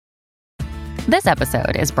This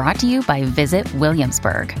episode is brought to you by Visit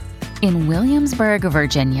Williamsburg. In Williamsburg,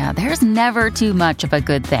 Virginia, there's never too much of a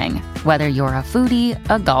good thing. Whether you're a foodie,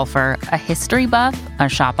 a golfer, a history buff, a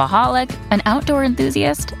shopaholic, an outdoor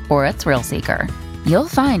enthusiast, or a thrill seeker, you'll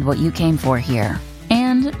find what you came for here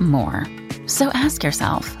and more. So ask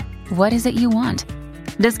yourself, what is it you want?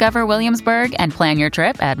 Discover Williamsburg and plan your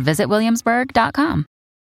trip at visitwilliamsburg.com.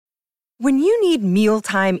 When you need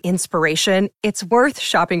mealtime inspiration, it's worth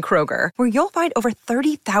shopping Kroger, where you'll find over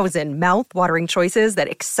 30,000 mouth-watering choices that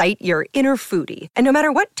excite your inner foodie. And no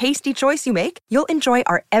matter what tasty choice you make, you'll enjoy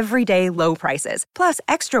our everyday low prices, plus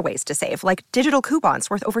extra ways to save, like digital coupons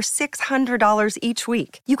worth over $600 each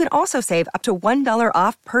week. You can also save up to $1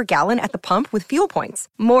 off per gallon at the pump with fuel points.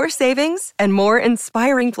 More savings and more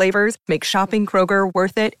inspiring flavors make shopping Kroger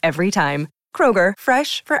worth it every time. Kroger,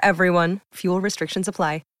 fresh for everyone. Fuel restrictions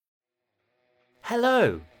apply.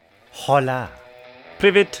 Hello. Hola.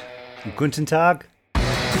 Privet. Guten Tag.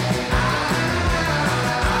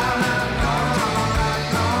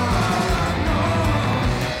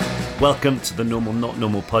 Welcome to the Normal Not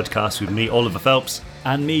Normal podcast with me, Oliver Phelps.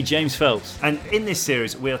 And me, James Phelps. And in this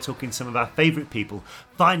series, we are talking to some of our favourite people,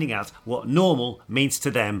 finding out what normal means to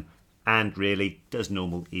them, and really, does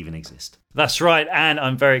normal even exist? That's right, and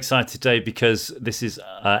I'm very excited today because this is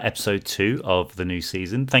episode 2 of the new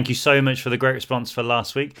season. Thank you so much for the great response for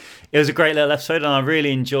last week. It was a great little episode, and I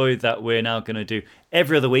really enjoyed that we're now going to do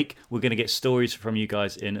every other week. We're going to get stories from you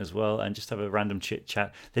guys in as well, and just have a random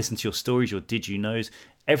chit-chat, listen to your stories, your did you knows,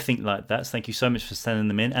 everything like that. So thank you so much for sending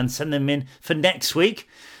them in, and send them in for next week.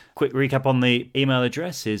 Quick recap on the email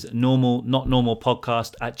address is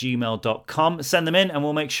normalnotnormalpodcast@gmail.com. Send them in and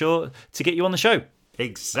we'll make sure to get you on the show.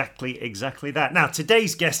 Exactly that. Now,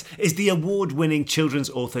 today's guest is the award-winning children's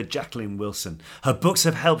author Jacqueline Wilson. Her books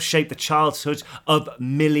have helped shape the childhood of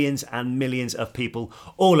millions and millions of people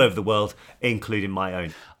all over the world, including my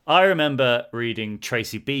own. I remember reading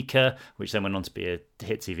Tracy Beaker, which then went on to be a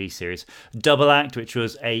hit TV series. Double Act, which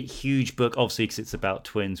was a huge book, obviously because it's about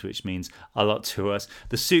twins, which means a lot to us.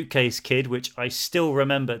 The Suitcase Kid, which I still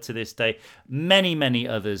remember to this day. Many, many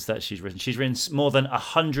others that she's written. She's written more than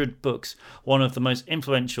 100 books. One of the most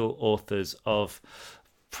influential authors of,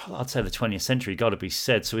 I'd say, the 20th century, got to be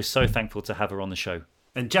said. So we're so thankful to have her on the show.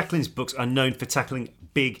 And Jacqueline's books are known for tackling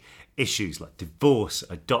big issues like divorce,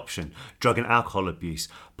 adoption, drug and alcohol abuse,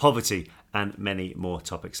 poverty, and many more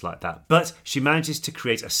topics like that. But she manages to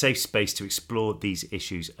create a safe space to explore these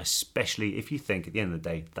issues, especially if you think at the end of the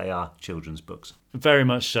day they are children's books. Very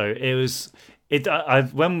much so. It was.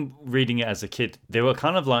 When reading it as a kid, they were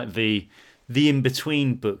kind of like the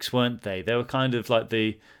in-between books, weren't they? They were kind of like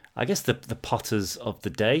the Potters of the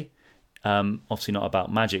day. Obviously not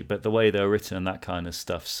about magic, but the way they were written and that kind of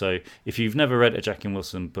stuff. So if you've never read a Jacqueline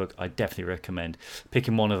Wilson book, I definitely recommend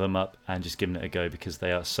picking one of them up and just giving it a go because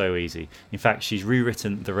they are so easy. In fact, she's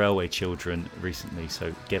rewritten The Railway Children recently,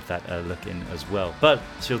 so give that a look in as well. But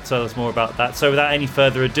she'll tell us more about that. So without any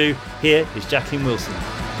further ado, here is Jacqueline Wilson.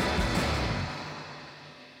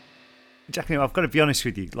 Jacqueline, I've got to be honest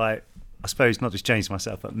with you, I suppose not just James and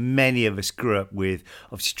myself, but many of us grew up with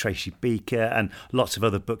obviously Tracy Beaker and lots of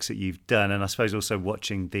other books that you've done. And I suppose also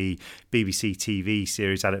watching the BBC TV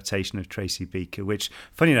series adaptation of Tracy Beaker, which,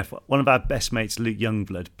 funny enough, one of our best mates, Luke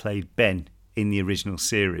Youngblood, played Ben in the original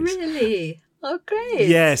series. Really? Oh, great.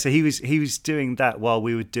 Yeah, so he was doing that while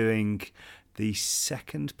we were doing the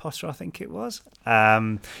second Potter, I think it was.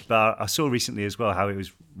 But I saw recently as well how it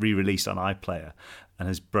was re-released on iPlayer and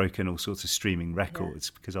has broken all sorts of streaming records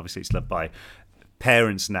because obviously it's loved by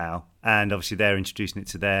parents now, and obviously they're introducing it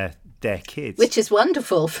to their kids, which is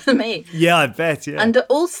wonderful for me. Yeah, I bet. Yeah, and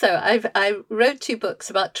also I wrote 2 books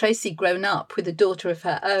about Tracy grown up with a daughter of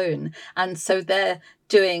her own, and so they're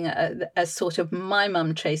doing a sort of My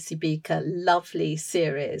Mum Tracy Beaker lovely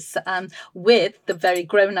series with the very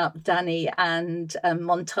grown-up Danny and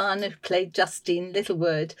Montana, who played Justine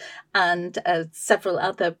Littlewood, and several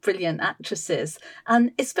other brilliant actresses.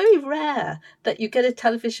 And it's very rare that you get a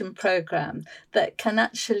television programme that can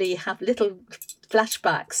actually have little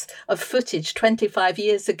flashbacks of footage 25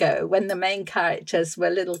 years ago when the main characters were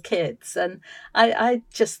little kids. And I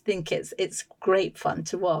just think it's great fun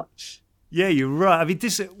to watch. Yeah, you're right. I mean,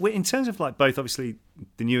 this in terms of both obviously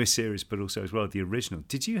the newest series, but also as well the original.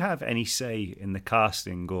 Did you have any say in the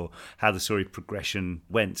casting or how the story progression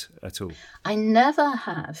went at all? I never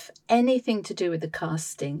have anything to do with the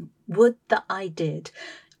casting. Would that I did.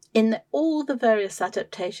 In all the various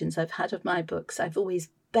adaptations I've had of my books, I've always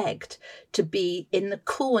begged to be in the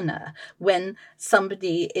corner when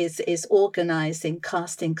somebody is organising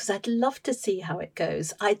casting, because I'd love to see how it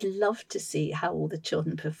goes. I'd love to see how all the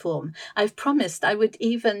children perform. I've promised I would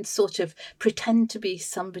even sort of pretend to be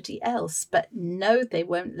somebody else, but no, they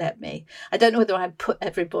won't let me. I don't know whether I put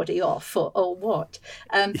everybody off or what.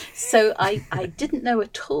 So I didn't know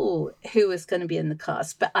at all who was going to be in the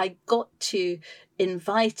cast, but I got to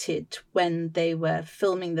invited when they were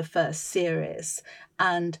filming the first series,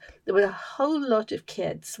 and there were a whole lot of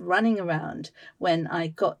kids running around when I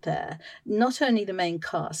got there, not only the main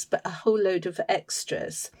cast but a whole load of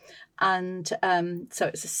extras, and so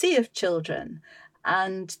it's a sea of children.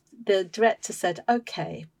 And the director said,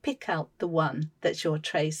 okay, pick out the one that's your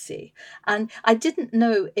Tracy. And I didn't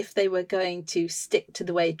know if they were going to stick to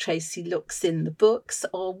the way Tracy looks in the books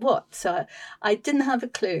or what, so I didn't have a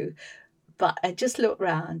clue. But I just looked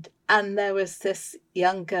round and there was this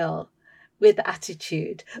young girl with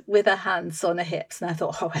attitude, with her hands on her hips. And I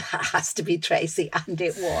thought, oh, that has to be Tracy. And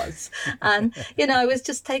it was. And, I was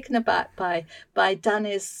just taken aback by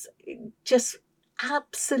Danny's just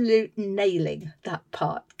absolute nailing that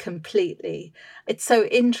part completely. It's so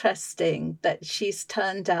interesting that she's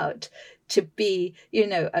turned out to be,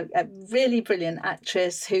 a really brilliant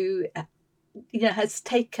actress who, has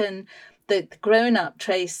taken the grown-up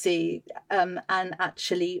Tracy and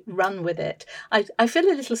actually run with it. I feel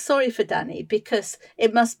a little sorry for Danny, because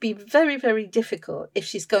it must be very, very difficult if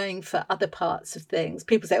she's going for other parts of things.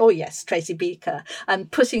 People say, oh yes, Tracy Beaker, and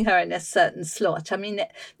putting her in a certain slot. I mean,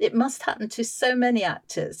 it must happen to so many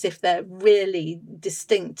actors if they're really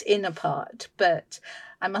distinct in a part. But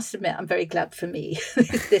I must admit, I'm very glad for me.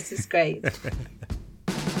 This is great.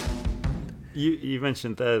 You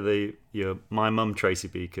mentioned there your My Mum Tracy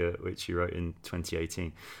Beaker, which you wrote in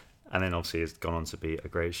 2018, and then obviously has gone on to be a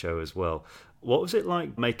great show as well. What was it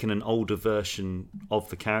like making an older version of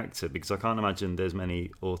the character? Because I can't imagine there's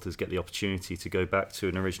many authors get the opportunity to go back to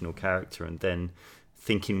an original character and then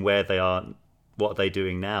thinking where they are, what are they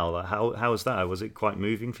doing now? Like how was that? Was it quite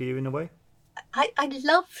moving for you in a way? I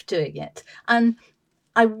love doing it. And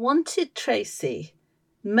I wanted Tracy,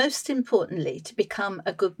 most importantly, to become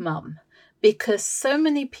a good mum. Because so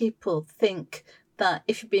many people think that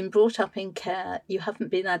if you've been brought up in care, you haven't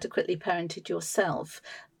been adequately parented yourself.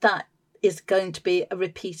 That is going to be a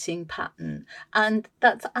repeating pattern. And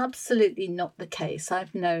that's absolutely not the case.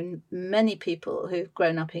 I've known many people who've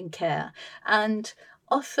grown up in care, and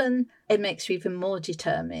often it makes you even more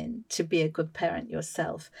determined to be a good parent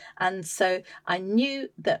yourself. And so I knew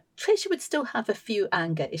that Tracy would still have a few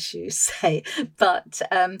anger issues, say, but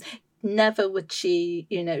never would she,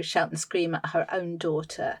 shout and scream at her own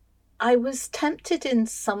daughter. I was tempted in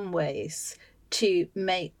some ways to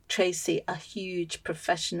make Tracy a huge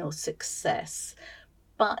professional success,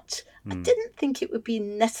 but I didn't think it would be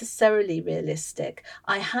necessarily realistic.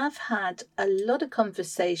 I have had a lot of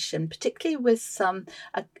conversation, particularly with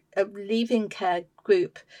a leaving care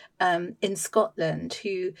group in Scotland,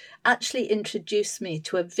 who actually introduced me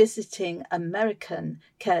to a visiting American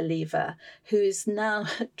care leaver who's now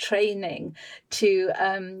training to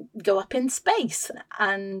go up in space.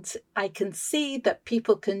 And I can see that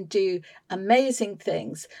people can do amazing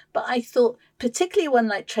things. But I thought, particularly one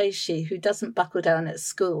like Tracy, who doesn't buckle down at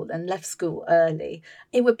school and left school early,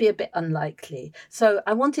 it would be a bit unlikely. So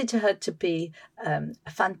I wanted her to be a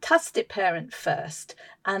fantastic parent first.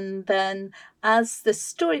 And then as the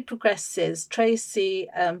story progresses, Tracy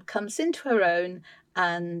comes into her own,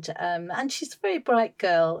 and she's a very bright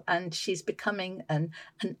girl, and she's becoming an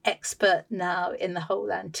expert now in the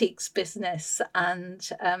whole antiques business, and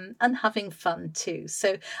having fun too.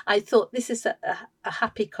 So I thought this is a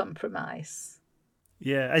happy compromise.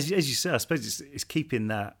 Yeah, as you say, I suppose it's keeping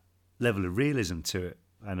that level of realism to it,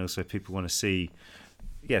 and also people want to see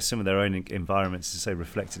some of their own environments, to say,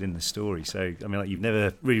 reflected in the story. So, I mean, like, you've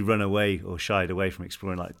never really run away or shied away from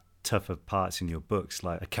exploring like tougher parts in your books,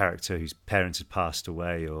 like a character whose parents had passed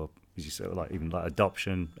away, or as you said, like even like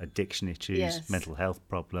adoption, addiction issues, mental health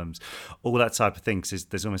problems, all that type of thing. Because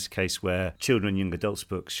there's almost a case where children and young adults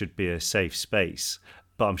books should be a safe space.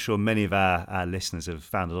 But I'm sure many of our listeners have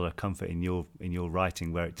found a lot of comfort in your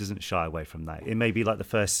writing where it doesn't shy away from that. It may be like the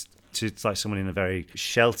first, to like someone in a very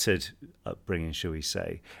sheltered upbringing, shall we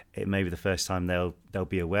say, it may be the first time they'll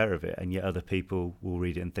be aware of it, and yet other people will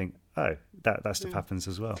read it and think, oh, that stuff happens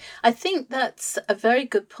as well. I think that's a very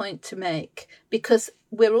good point to make, because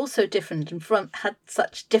we're all so different and had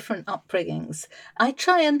such different upbringings. I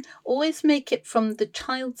try and always make it from the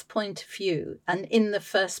child's point of view and in the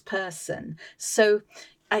first person. So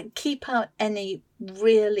I keep out any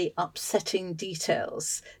really upsetting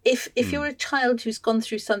details. If you're a child who's gone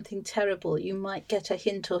through something terrible, you might get a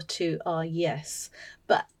hint or two, yes.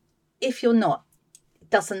 But if you're not, it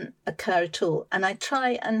doesn't occur at all. And I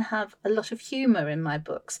try and have a lot of humour in my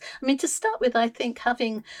books. I mean, to start with, I think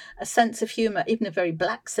having a sense of humour, even a very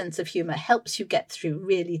black sense of humour, helps you get through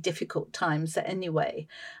really difficult times anyway.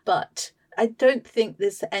 But I don't think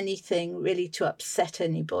there's anything really to upset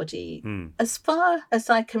anybody. As far as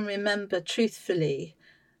I can remember, truthfully,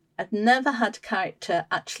 I've never had a character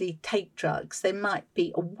actually take drugs. They might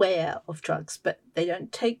be aware of drugs, but they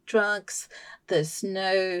don't take drugs. There's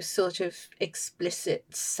no sort of explicit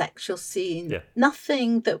sexual scene. Yeah.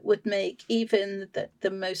 Nothing that would make even the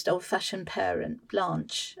most old-fashioned parent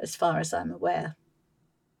blanch, as far as I'm aware.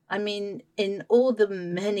 I mean, in all the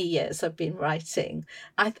many years I've been writing,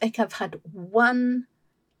 I think I've had one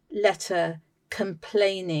letter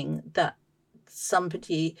complaining that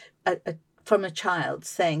somebody, from a child,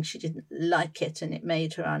 saying she didn't like it and it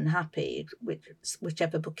made her unhappy,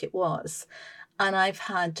 whichever book it was. And I've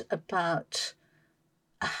had about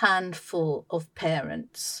a handful of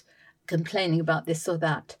parents complaining about this or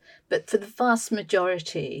that. But for the vast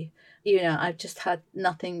majority, I've just had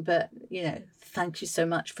nothing but, thank you so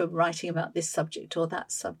much for writing about this subject or that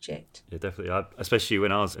subject. Yeah, definitely. Especially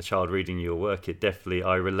when I was a child reading your work,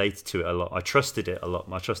 I related to it a lot. I trusted it a lot.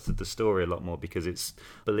 I trusted the story a lot more because it's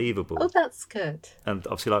believable. Oh, that's good. And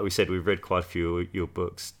obviously, like we said, we've read quite a few of your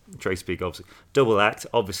books. Tracy Beaker, obviously. Double Act,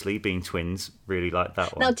 obviously, being twins, really like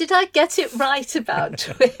that one. Now, did I get it right about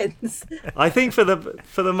twins? I think for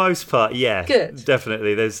the most part, yeah. Good.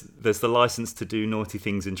 Definitely. There's the license to do naughty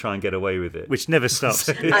things and try and get away with it. Which never stops.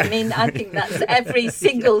 I mean, I think that's every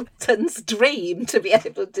singleton's dream to be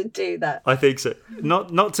able to do that. I think so.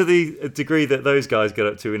 Not to the degree that those guys got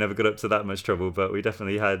up to. We never got up to that much trouble, but we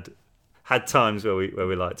definitely had times where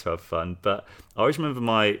we liked to have fun. But I always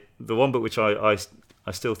remember the one book which I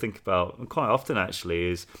still think about quite often actually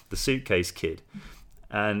is The Suitcase Kid.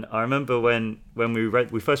 And I remember when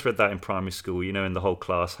we first read that in primary school, and the whole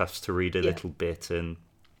class has to read a little bit and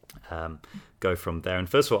go from there. And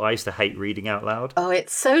first of all, I used to hate reading out loud. Oh,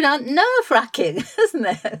 it's so nerve-wracking, isn't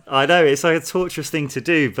it? I know, it's like a torturous thing to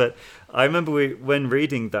do, but I remember when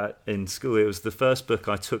reading that in school, it was the first book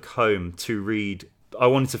I took home to read. I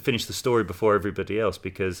wanted to finish the story before everybody else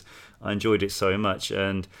because I enjoyed it so much.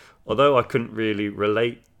 And although I couldn't really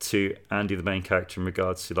relate to Andy, the main character, in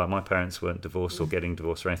regards to, like, my parents weren't divorced or getting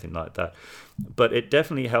divorced or anything like that, but it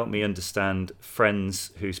definitely helped me understand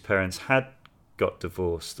friends whose parents had got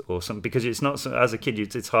divorced or something, because it's not, as a kid,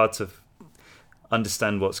 it's hard to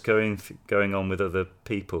understand what's going on with other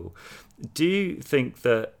people. Do you think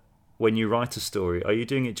that when you write a story, are you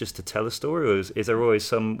doing it just to tell a story, or is there always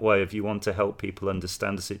some way of you want to help people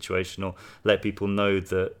understand the situation or let people know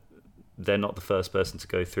that they're not the first person to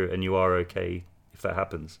go through it and you are okay if that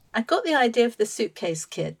happens? I got the idea of The Suitcase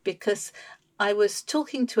Kid because I was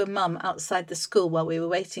talking to a mum outside the school while we were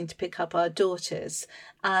waiting to pick up our daughters,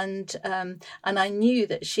 and I knew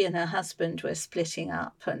that she and her husband were splitting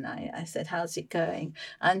up, and I said, "How's it going?"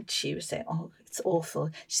 And she was saying, "Oh, it's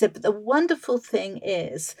awful." She said, "But the wonderful thing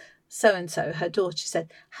is, so-and-so," her daughter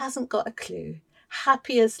said, "hasn't got a clue,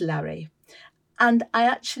 happy as Larry." And I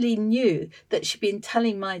actually knew that she'd been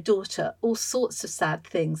telling my daughter all sorts of sad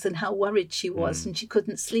things and how worried she was and she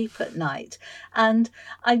couldn't sleep at night. And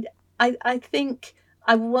I think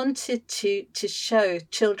I wanted to show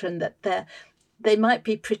children that they might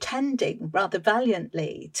be pretending rather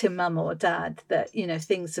valiantly to mum or dad that,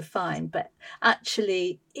 things are fine, but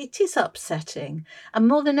actually it is upsetting. And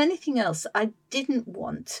more than anything else, I didn't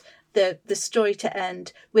want the story to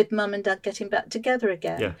end with mum and dad getting back together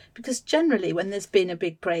again. Yeah. Because generally when there's been a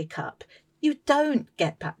big breakup, you don't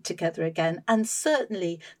get back together again, and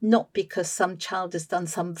certainly not because some child has done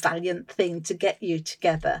some valiant thing to get you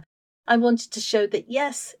together. I wanted to show that,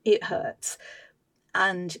 yes, it hurts.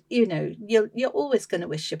 And, you're always going to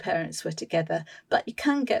wish your parents were together, but you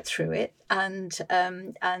can get through it and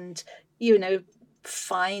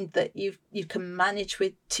find that you can manage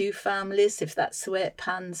with two families if that's the way it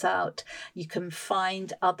pans out. You can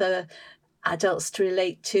find other adults to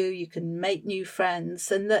relate to. You can make new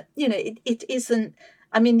friends, and that, it isn't.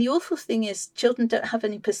 I mean, the awful thing is children don't have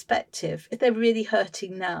any perspective. If they're really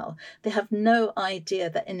hurting now, they have no idea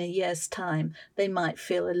that in a year's time they might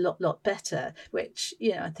feel a lot better, which,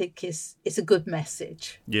 I think is a good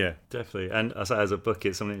message. Yeah, definitely. And as a book,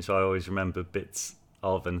 it's something which I always remember bits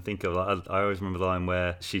of and think of. I always remember the line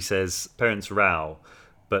where she says, "Parents row,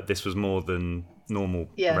 but this was more than normal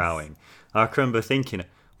rowing." I can remember thinking,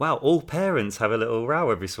 wow, all parents have a little row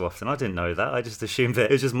every so often. I didn't know that. I just assumed that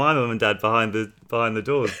it was just my mum and dad behind the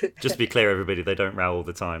doors. Just to be clear, everybody, they don't row all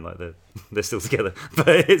the time. Like they're still together.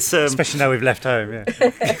 But it's especially now we've left home. Yeah,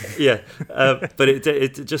 yeah. But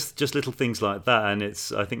it just little things like that, and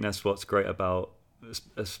I think that's what's great about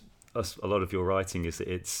a lot of your writing is that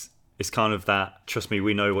it's kind of that. Trust me,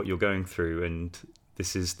 we know what you're going through, and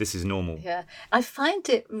this is normal. Yeah, I find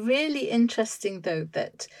it really interesting though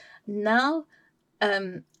that now.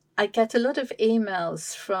 I get a lot of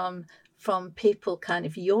emails from people kind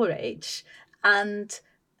of your age, and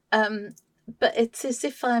but it's as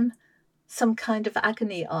if I'm some kind of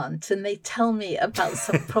agony aunt, and they tell me about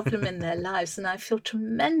some problem in their lives, and I feel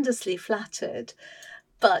tremendously flattered.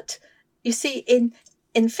 But you see,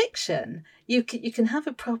 in fiction, you can have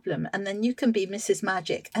a problem and then you can be Mrs.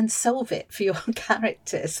 Magic and solve it for your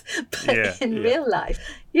characters. But in real life,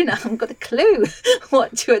 I haven't got a clue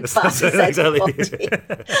what to advise anybody.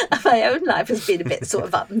 My own life has been a bit sort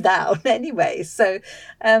of up and down anyway. So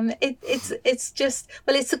it's just,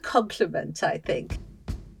 well, it's a compliment, I think.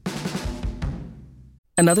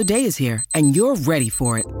 Another day is here and you're ready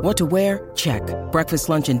for it. What to wear? Check. Breakfast,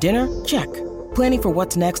 lunch, and dinner? Check. Planning for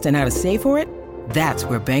what's next and how to save for it? That's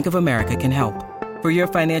where Bank of America can help. For your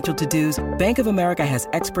financial to-dos, Bank of America has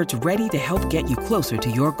experts ready to help get you closer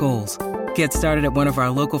to your goals. Get started at one of our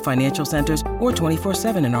local financial centers or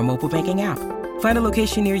 24/7 in our mobile banking app. Find a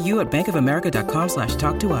location near you at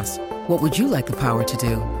bankofamerica.com/talktous. What would you like the power to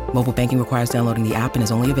do? Mobile banking requires downloading the app and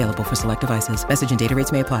is only available for select devices. Message and data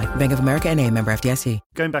rates may apply. Bank of America N.A., member FDIC.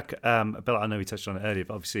 Going back a bit, I know we touched on it earlier,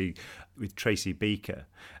 but obviously with Tracy Beaker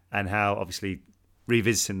and how obviously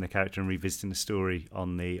revisiting the character and revisiting the story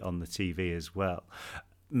on the TV as well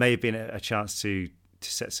may have been a chance to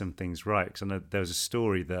set some things right, because I know there was a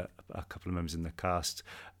story that a couple of members in the cast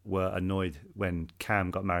were annoyed when Cam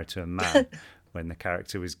got married to a man when the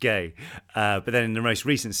character was gay, but then in the most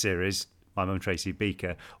recent series, My Mum Tracy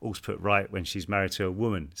Beaker, all's put right when she's married to a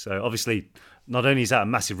woman. So obviously not only is that a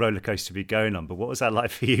massive roller coaster to be going on, but what was that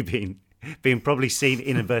like for you being probably seen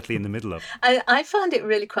inadvertently in the middle of? I found it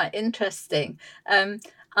really quite interesting.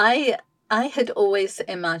 I had always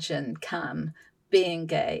imagined Cam being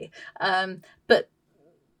gay, but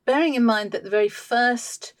bearing in mind that the very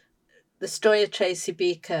first The Story of Tracy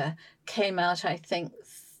Beaker came out, I think,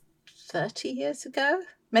 30 years ago,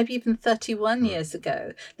 maybe even 31 years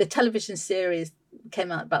ago. The television series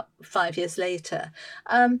came out about 5 years later.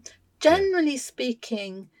 Generally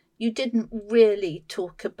speaking, you didn't really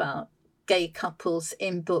talk about gay couples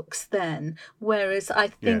in books then, whereas I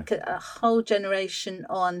think a whole generation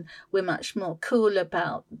on, we're much more cool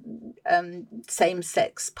about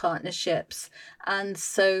same-sex partnerships. And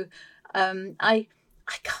so I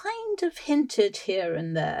kind of hinted here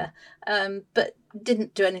and there, but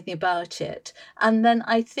didn't do anything about it. And then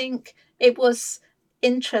I think it was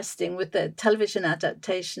interesting with the television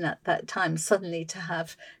adaptation at that time, suddenly to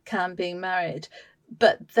have Cam being married,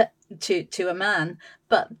 but to a man.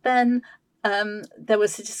 But then there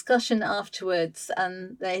was a discussion afterwards,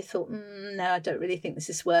 and they thought, no, I don't really think this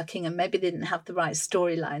is working, and maybe they didn't have the right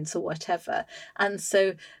storylines or whatever. And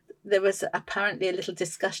so there was apparently a little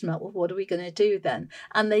discussion about, well, what are we going to do then?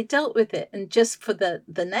 And they dealt with it. And just for the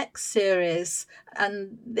next series,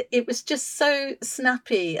 and it was just so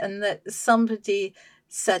snappy, and that somebody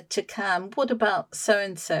said to Cam, what about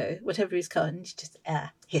so-and-so, whatever he's called, and he just,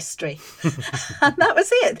 history. And that was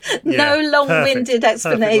it. No long-winded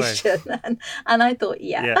explanation. And I thought,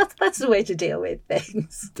 that's the way to deal with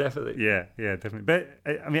things. Definitely. Yeah, definitely. But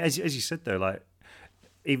I mean, as you said though, like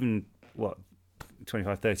even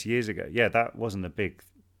 25, 30 years ago, that wasn't a big,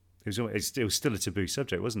 it was still a taboo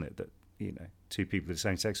subject, wasn't it? That, two people of the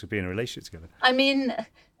same sex would be in a relationship together. I mean,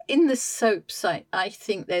 in the soaps, I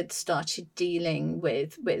think they'd started dealing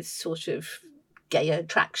with sort of gay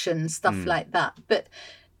attraction, stuff like that. But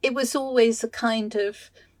it was always a kind of,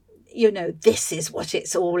 this is what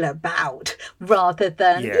it's all about, rather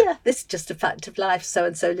than, this is just a fact of life,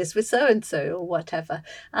 so-and-so lives with so-and-so, or whatever.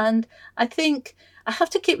 And I think I have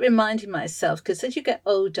to keep reminding myself, because as you get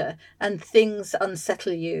older and things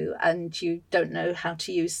unsettle you and you don't know how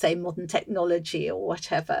to use, say, modern technology or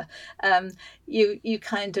whatever, you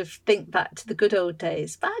kind of think back to the good old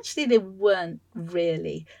days. But actually they weren't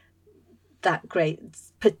really that great.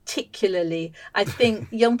 Particularly, I think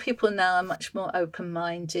young people now are much more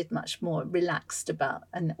open-minded, much more relaxed about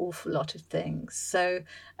an awful lot of things. So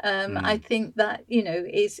I think that,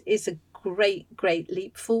 is a great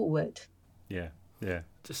leap forward. Yeah.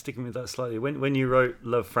 Just sticking with that slightly, when you wrote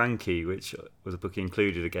Love, Frankie, which was a book that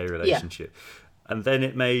included a gay relationship, And then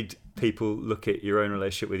it made people look at your own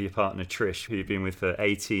relationship with your partner, Trish, who you've been with for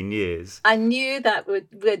 18 years. I knew that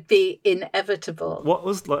would be inevitable. What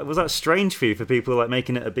was that strange for you, for people like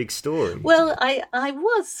making it a big story? Well, I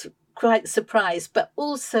was quite surprised, but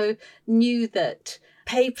also knew that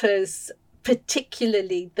papers,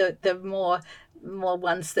 particularly the more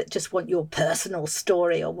ones that just want your personal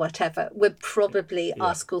story or whatever, would probably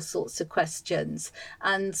ask all sorts of questions.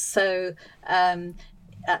 And so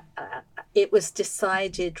it was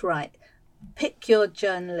decided, right, pick your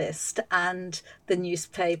journalist and the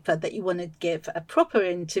newspaper that you want to give a proper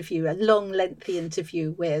interview, a long, lengthy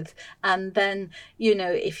interview with. And then,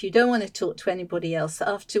 if you don't want to talk to anybody else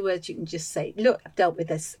afterwards, you can just say, look, I've dealt with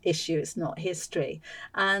this issue. It's not history.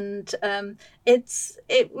 And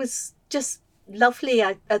it was just lovely.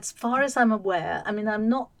 As far as I'm aware, I mean, I'm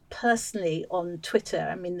not personally on Twitter.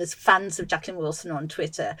 I mean, there's fans of Jacqueline Wilson on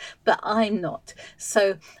Twitter, but I'm not.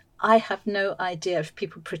 So I have no idea if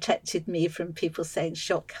people protected me from people saying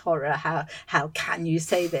shock horror, how can you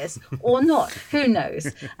say this, or not, who knows.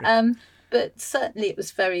 But certainly it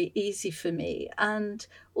was very easy for me. And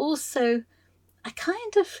also I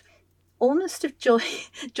kind of almost have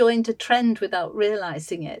joined a trend without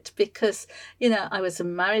realizing it, because I was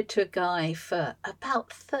married to a guy for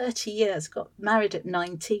about 30 years, got married at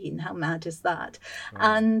 19. How mad is that?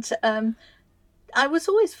 Wow. And I was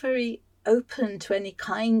always very open to any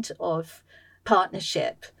kind of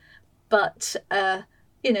partnership, but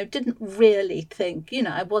didn't really think,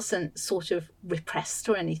 I wasn't sort of repressed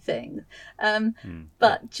or anything.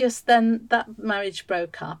 But just then that marriage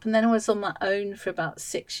broke up, and then I was on my own for about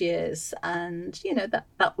 6 years, and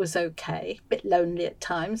that was okay. A bit lonely at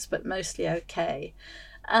times, but mostly okay.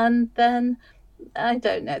 And then, I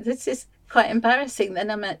don't know, this is quite embarrassing.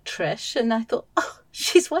 Then I met Trish, and I thought, oh,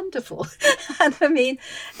 she's wonderful. And I mean,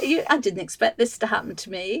 I didn't expect this to happen to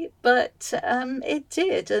me, but it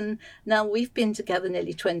did. And now we've been together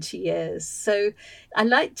nearly 20 years. So I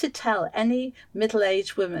like to tell any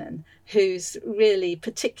middle-aged woman who's really,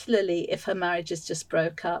 particularly if her marriage has just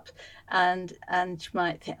broke up, and you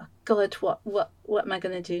might think, oh God, what am I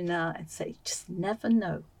going to do now? And say, you just never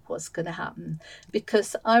know what's going to happen.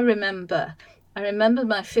 Because I remember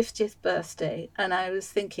my 50th birthday, and I was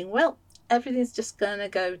thinking, well, everything's just going to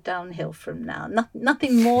go downhill from now.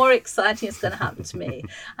 Nothing more exciting is going to happen to me.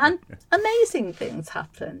 And amazing things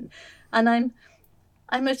happen. And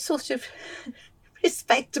I'm a sort of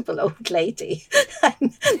respectable old lady.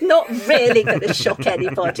 I'm not really going to shock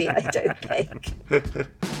anybody, I don't think.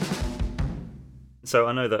 So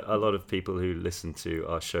I know that a lot of people who listen to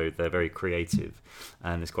our show, they're very creative,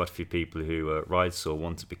 and there's quite a few people who write or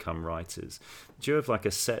want to become writers. Do you have like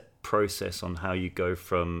a set process on how you go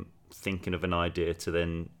from thinking of an idea to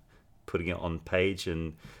then putting it on page,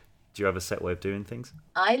 and do you have a set way of doing things?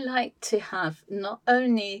 I like to have not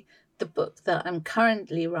only the book that I'm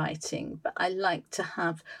currently writing, but I like to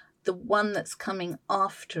have the one that's coming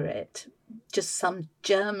after it, just some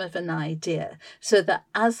germ of an idea, so that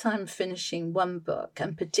as I'm finishing one book,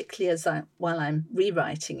 and particularly while I'm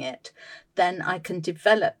rewriting it, then I can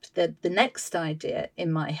develop the next idea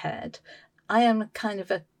in my head. I am kind of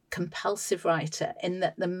a compulsive writer in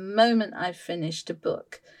that the moment I've finished a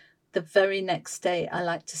book, the very next day I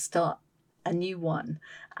like to start a new one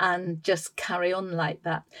and just carry on like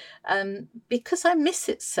that, because I miss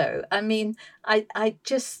it so. I mean, I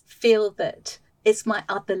just feel that it's my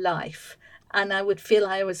other life, and I would feel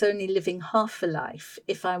I was only living half a life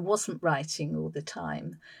if I wasn't writing all the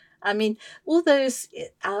time. I mean, all those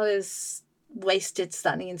hours wasted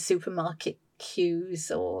standing in supermarket queues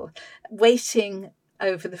or waiting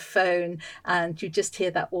over the phone, and you just hear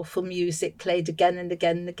that awful music played again and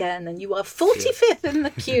again and again, and you are 45th in the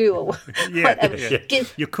queue or whatever. Yeah.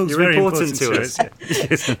 Your call's very important to us.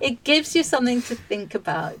 It gives you something to think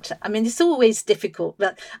about. I mean, it's always difficult,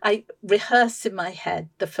 but I rehearse in my head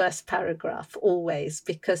the first paragraph always,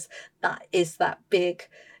 because that is that big,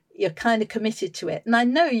 you're kind of committed to it. And I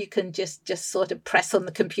know you can just sort of press on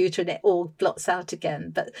the computer and it all blots out again.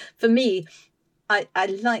 But for me, I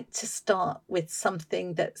like to start with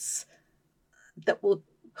something that will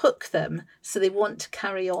hook them, so they want to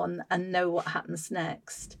carry on and know what happens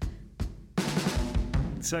next.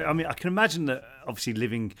 So, I mean, I can imagine that obviously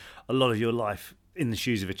living a lot of your life in the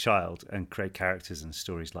shoes of a child and create characters and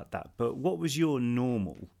stories like that. But what was your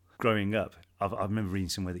normal growing up? I remember reading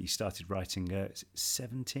somewhere that you started writing at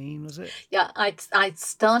 17, was it? Yeah, I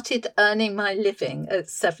started earning my living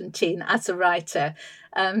at 17 as a writer,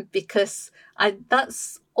 because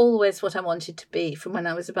that's always what I wanted to be from when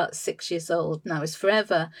I was about 6 years old. And I was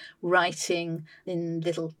forever writing in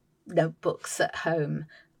little notebooks at home.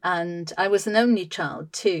 And I was an only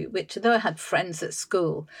child too, which, though I had friends at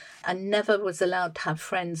school, I never was allowed to have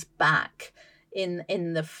friends back in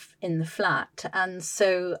the flat. And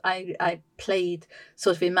so I played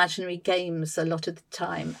sort of imaginary games a lot of the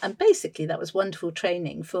time. And basically that was wonderful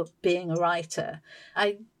training for being a writer.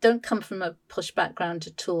 I don't come from a posh background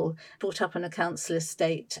at all. Brought up on a council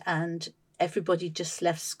estate, and everybody just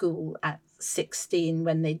left school at 16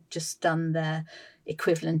 when they'd just done their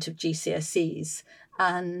equivalent of GCSEs.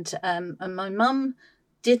 And my mum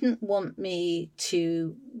didn't want me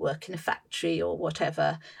to work in a factory or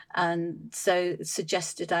whatever, and so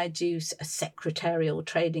suggested I do a secretarial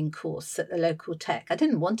training course at the local tech. I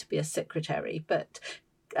didn't want to be a secretary, but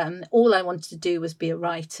all I wanted to do was be a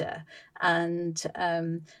writer. And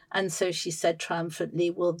so she said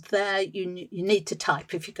triumphantly, well, there, you need to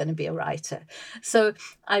type if you're going to be a writer. So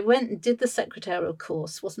I went and did the secretarial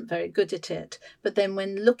course, wasn't very good at it. But then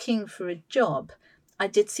when looking for a job, I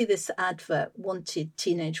did see this advert, wanted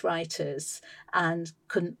teenage writers, and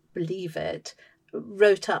couldn't believe it.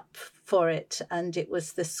 Wrote up for it, and it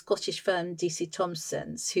was the Scottish firm DC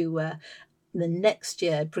Thompsons, who were the next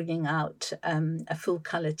year bringing out a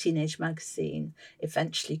full-colour teenage magazine,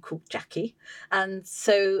 eventually called Jackie. And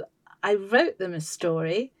so I wrote them a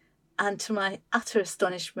story, and to my utter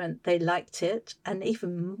astonishment, they liked it. And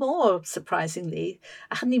even more surprisingly,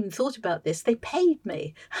 I hadn't even thought about this, they paid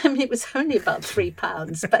me. I mean, it was only about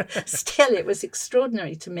 £3, but still it was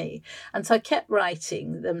extraordinary to me. And so I kept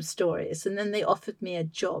writing them stories, and then they offered me a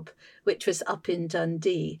job, which was up in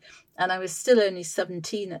Dundee. And I was still only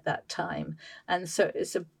 17 at that time. And so it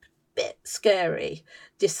was a bit scary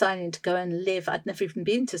deciding to go and live. I'd never even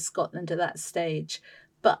been to Scotland at that stage.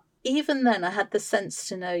 But even then, I had the sense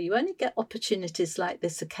to know you only get opportunities like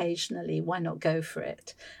this occasionally. Why not go for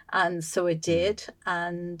it? And so I did.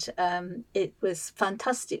 And it was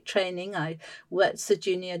fantastic training. I worked as a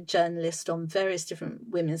junior journalist on various different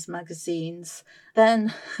women's magazines.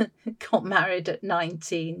 Then got married at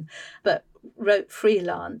 19, but wrote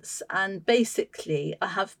freelance. And basically, I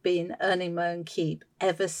have been earning my own keep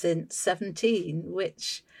ever since 17,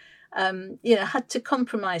 which had to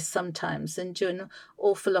compromise sometimes and do an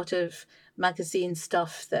awful lot of magazine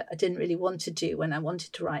stuff that I didn't really want to do when I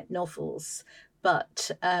wanted to write novels.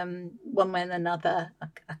 But one way and another,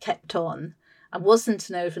 I kept on. I wasn't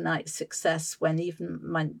an overnight success when even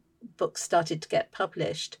my books started to get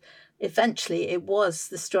published. Eventually, it was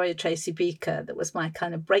The Story of Tracy Beaker that was my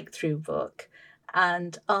kind of breakthrough book.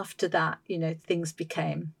 And after that, things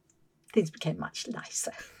became much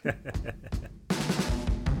nicer.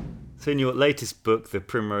 So in your latest book, The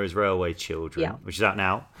Primrose Railway Children, which is out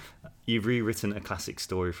now, you've rewritten a classic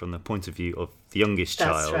story from the point of view of the youngest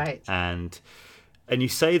child. That's right. And you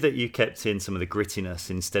say that you kept in some of the grittiness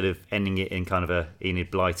instead of ending it in kind of a Enid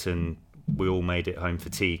Blyton, we all made it home for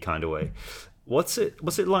tea kind of way. What's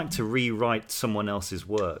it like to rewrite someone else's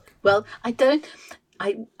work? Well,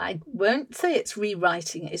 I won't say it's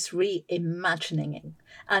rewriting, it's reimagining.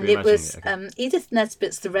 And it was Edith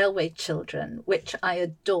Nesbit's The Railway Children, which I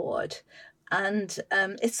adored. And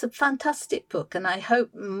it's a fantastic book. And I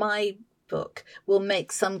hope my book will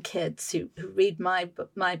make some kids who read my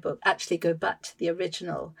book actually go back to the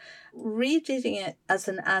original. Reading it as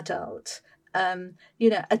an adult,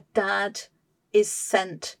 a dad is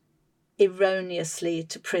sent erroneously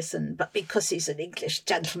to prison, but because he's an English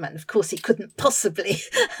gentleman, of course he couldn't possibly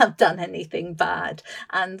have done anything bad,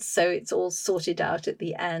 and so it's all sorted out at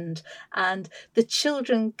the end, and the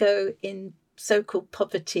children go in so-called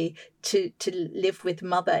poverty to live with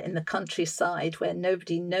mother in the countryside where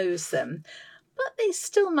nobody knows them, but they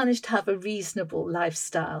still manage to have a reasonable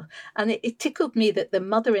lifestyle. And it tickled me that the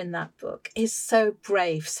mother in that book is so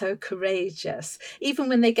brave, so courageous, even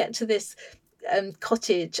when they get to this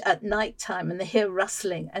cottage at night time and they hear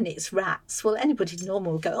rustling and it's rats. Well, anybody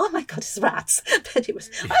normal will go, oh my God, it's rats. But it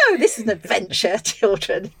was, oh, this is an adventure,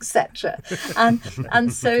 children, etc.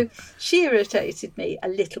 And so she irritated me a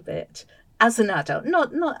little bit as an adult,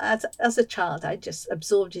 not as a child. I just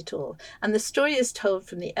absorbed it all. And the story is told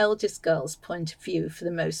from the eldest girl's point of view for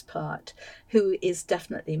the most part, who is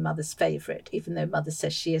definitely mother's favourite, even though mother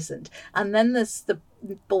says she isn't. And then there's the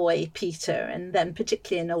boy, Peter, and then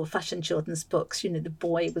particularly in old-fashioned children's books, the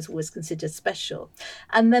boy was always considered special.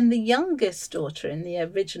 And then the youngest daughter in the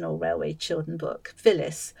original Railway Children book,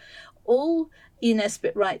 Phyllis, all E.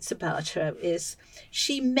 Nesbit writes about her is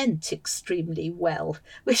she meant extremely well,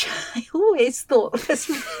 which I always thought was...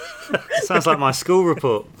 Sounds like my school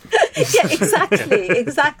report. Yeah,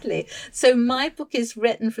 exactly. So my book is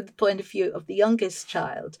written from the point of view of the youngest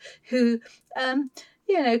child who,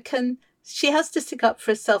 can she has to stick up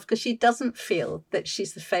for herself because she doesn't feel that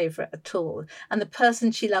she's the favourite at all. And the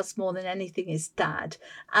person she loves more than anything is Dad.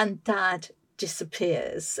 And Dad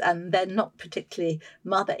disappears, and they're not particularly,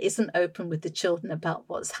 Mother isn't open with the children about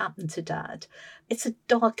what's happened to Dad. It's a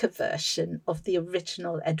darker version of the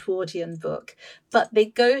original Edwardian book, but they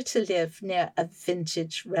go to live near a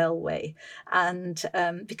vintage railway. And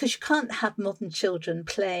because you can't have modern children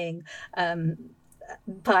playing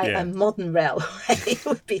by a modern railway, it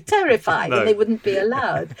would be terrifying and they wouldn't be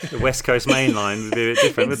allowed. The West Coast Main Line would be a bit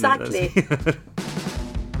different, exactly. Wouldn't it?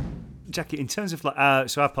 Jackie, in terms of our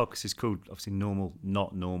podcast is called obviously Normal,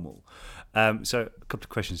 Not Normal. So a couple of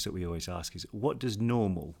questions that we always ask is, what does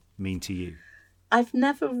normal mean to you? I've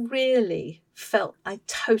never really felt I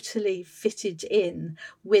totally fitted in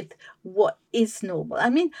with what is normal. I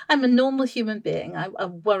mean, I'm a normal human being. I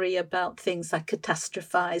worry about things. I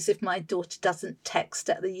catastrophize. If my daughter doesn't text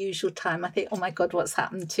at the usual time, I think, oh my God, what's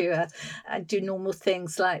happened to her? I do normal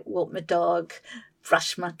things like walk my dog,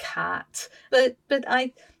 brush my cat. But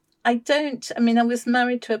I don't. I mean, I was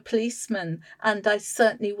married to a policeman, and I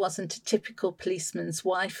certainly wasn't a typical policeman's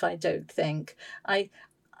wife, I don't think.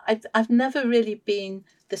 I've never really been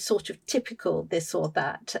the sort of typical this or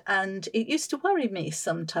that, and it used to worry me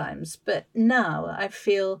sometimes, but now I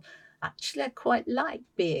feel actually I quite like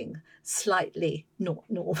being slightly not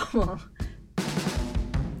normal.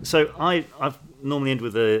 So I've normally end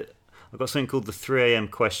with I've got something called the 3 a.m.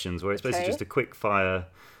 questions, where it's basically just a quick fire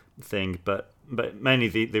thing, but mainly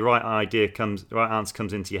the right answer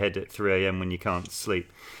comes into your head at 3 a.m. when you can't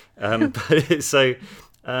sleep.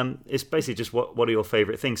 It's basically just what are your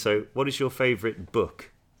favourite things. So what is your favourite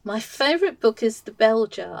book? My favourite book is The Bell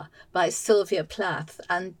Jar by Sylvia Plath,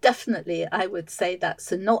 and definitely I would say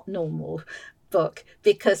that's a not normal book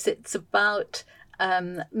because it's about,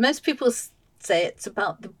 most people say it's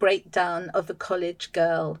about the breakdown of a college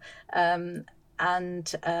girl, and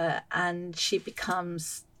she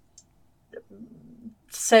becomes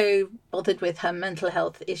so bothered with her mental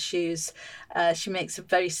health issues, she makes a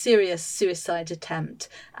very serious suicide attempt,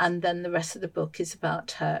 and then the rest of the book is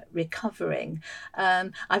about her recovering.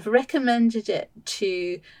 I've recommended it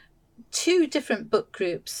to 2 different book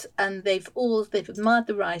groups, and they've admired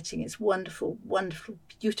the writing. It's wonderful, wonderful,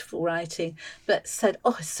 beautiful writing, but said,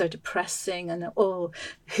 oh, it's so depressing, and oh,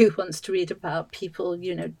 who wants to read about people,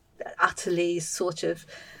 utterly sort of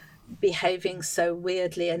behaving so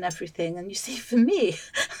weirdly and everything. And you see, for me,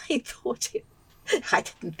 I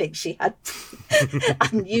didn't think she had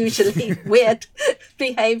unusually weird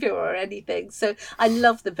behaviour or anything. So I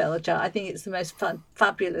love The Bell Jar. I think it's the most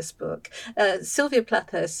fabulous book. Sylvia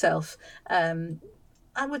Plath herself, I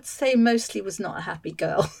would say mostly was not a happy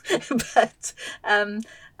girl, but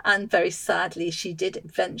and very sadly she did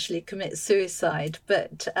eventually commit suicide,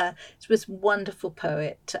 but she was a wonderful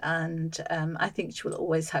poet, and I think she will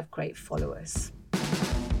always have great followers.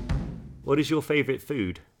 What is your favourite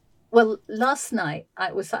food? Well, last night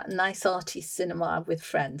I was at a nice arty cinema with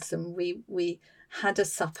friends, and we had a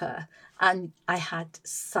supper, and I had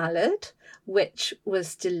salad, which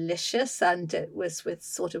was delicious, and it was with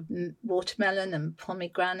sort of watermelon and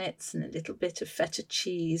pomegranates and a little bit of feta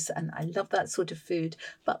cheese, and I love that sort of food.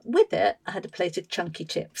 But with it, I had a plate of chunky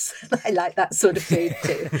chips. I like that sort of food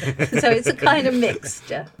too. So it's a kind of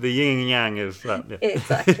mixture. The yin and yang of that. Yeah.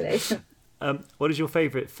 Exactly. What is your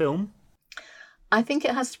favourite film? I think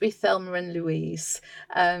it has to be Thelma and Louise.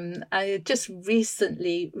 I just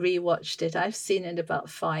recently rewatched it. I've seen it about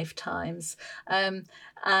 5 times.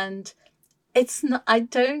 And it's not, I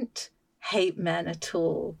don't hate men at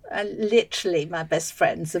all. Literally, my best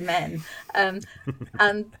friends are men.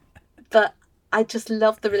 But I just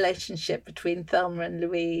love the relationship between Thelma and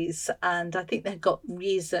Louise, and I think they've got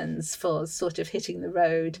reasons for sort of hitting the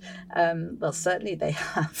road. Well, certainly they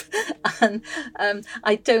have. And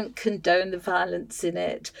I don't condone the violence in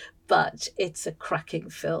it, but it's a cracking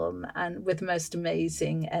film, and with the most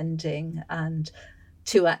amazing ending, and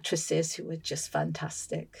 2 actresses who were just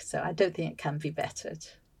fantastic. So I don't think it can be bettered.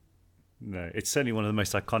 No, it's certainly one of the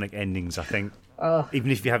most iconic endings, I think. Oh.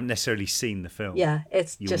 Even if you haven't necessarily seen the film, yeah,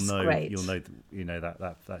 it's just great. You'll know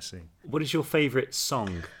that scene. What is your favourite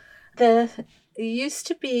song? There used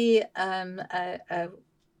to be a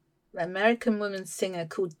American woman singer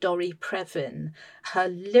called Dori Previn. Her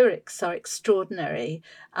lyrics are extraordinary,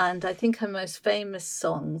 and I think her most famous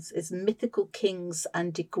songs is Mythical Kings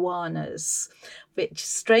and Iguanas, which,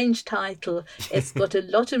 strange title, it's got a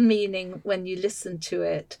lot of meaning when you listen to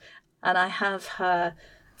it. And I have her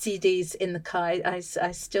CDs in the car. I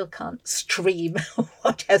still can't stream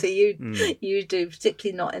whatever you do,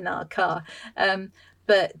 particularly not in our car.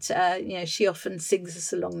 but she often sings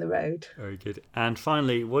us along the road. Very good. And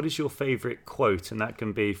finally, what is your favourite quote? And that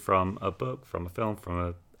can be from a book, from a film,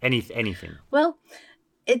 from anything. Well,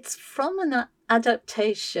 it's from an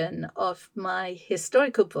adaptation of my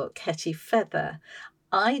historical book, Hetty Feather.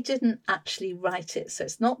 I didn't actually write it, so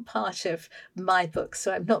it's not part of my book,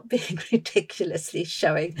 so I'm not being ridiculously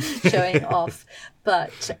showing off.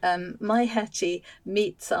 But my Hetty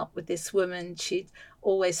meets up with this woman she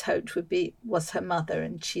always hoped was her mother,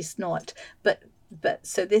 and she's not. But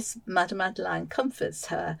so this Madame Adeline comforts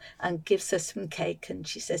her and gives her some cake, and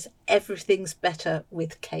she says, everything's better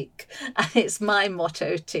with cake. And it's my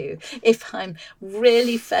motto too. If I'm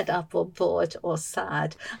really fed up or bored or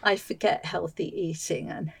sad, I forget healthy eating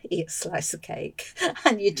and eat a slice of cake.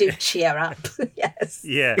 And you do cheer up. Yes.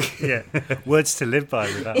 Yeah. Words to live by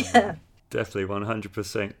with that one. Definitely,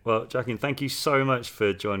 100%. Well, Jacqueline, thank you so much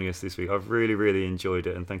for joining us this week. I've really, really enjoyed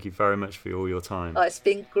it, and thank you very much for all your time. Oh, it's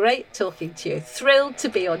been great talking to you. Thrilled to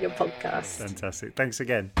be on your podcast. Fantastic. Thanks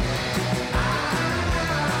again.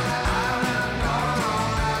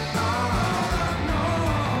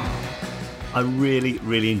 I really,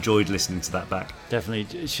 really enjoyed listening to that back.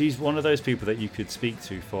 Definitely. She's one of those people that you could speak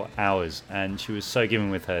to for hours, and she was so giving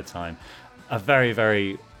with her time. A very,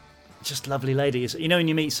 very just lovely lady. When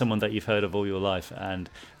you meet someone that you've heard of all your life and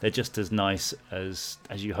they're just as nice as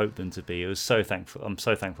you hope them to be. I'm so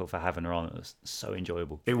thankful for having her on. It was so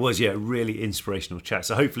enjoyable. It was, yeah, a really inspirational chat.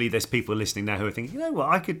 So hopefully there's people listening now who are thinking, you know what,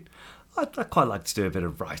 I'd quite like to do a bit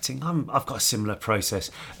of writing. I've got a similar process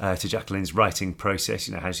to Jacqueline's writing process,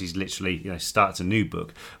 how she's literally, starts a new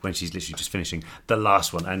book when she's literally just finishing the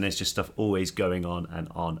last one, and there's just stuff always going on and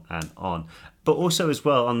on and on. But also as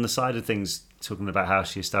well, on the side of things, talking about how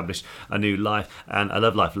she established a new life and a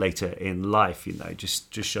love life later in life,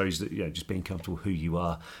 just shows that, just being comfortable who you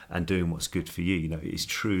are and doing what's good for you, is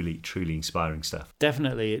truly, truly inspiring stuff.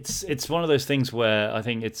 Definitely. It's one of those things where I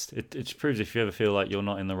think it proves if you ever feel like you're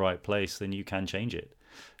not in the right place, then you can change it.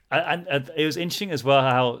 And it was interesting as well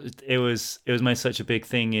how it was made such a big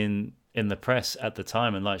thing in the press at the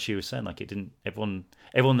time, and like she was saying, like everyone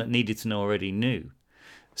that needed to know already knew.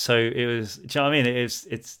 So it was, do you know what I mean?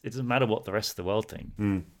 It doesn't matter what the rest of the world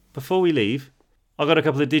think. Before we leave, I got a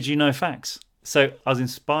couple of Did You Know facts. So I was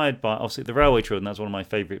inspired by, obviously, The Railway Children. That's one of my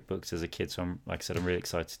favourite books as a kid. So I'm really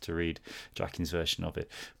excited to read Jacqueline's version of it.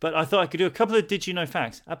 But I thought I could do a couple of Did You Know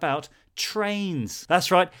facts about trains. That's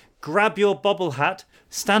right. Grab your bobble hat,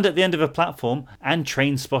 stand at the end of a platform, and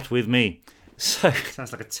train spot with me. So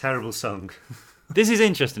sounds like a terrible song. This is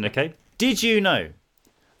interesting, okay? Did you know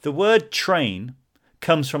the word train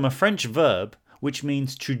comes from a French verb which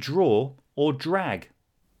means to draw or drag?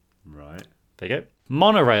 Right. There you go.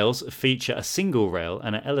 Monorails feature a single rail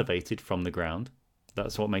and are elevated from the ground.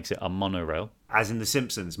 That's what makes it a monorail. As in The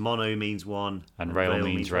Simpsons, mono means one and rail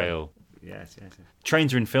means rail. Yes.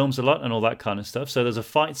 Trains are in films a lot and all that kind of stuff. So there's a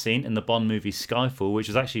fight scene in the Bond movie Skyfall, which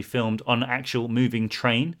was actually filmed on an actual moving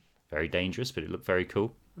train. Very dangerous, but it looked very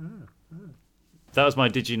cool. That was my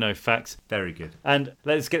Did You Know facts. Very good. And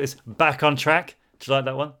let's get this back on track. Did you like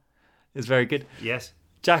that one? It's very good. Yes.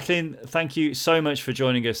 Jacqueline, thank you so much for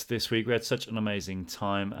joining us this week. We had such an amazing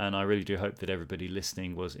time, and I really do hope that everybody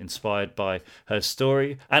listening was inspired by her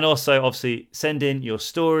story. And also, obviously, send in your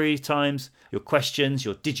story times, your questions,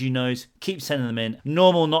 your Did You Knows. Keep sending them in.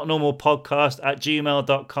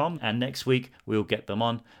 normalnotnormalpodcast@gmail.com, and next week we'll get them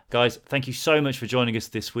on. Guys, thank you so much for joining us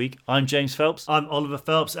this week. I'm James Phelps. I'm Oliver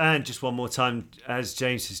Phelps, and just one more time, as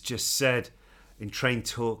James has just said, in Train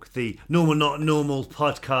Talk, the Normal Not Normal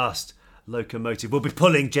podcast locomotive will be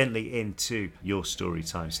pulling gently into your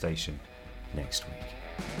Storytime station next week.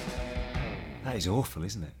 That is awful,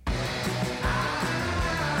 isn't it?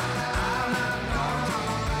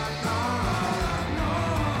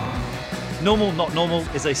 Normal Not Normal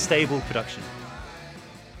is a stable production.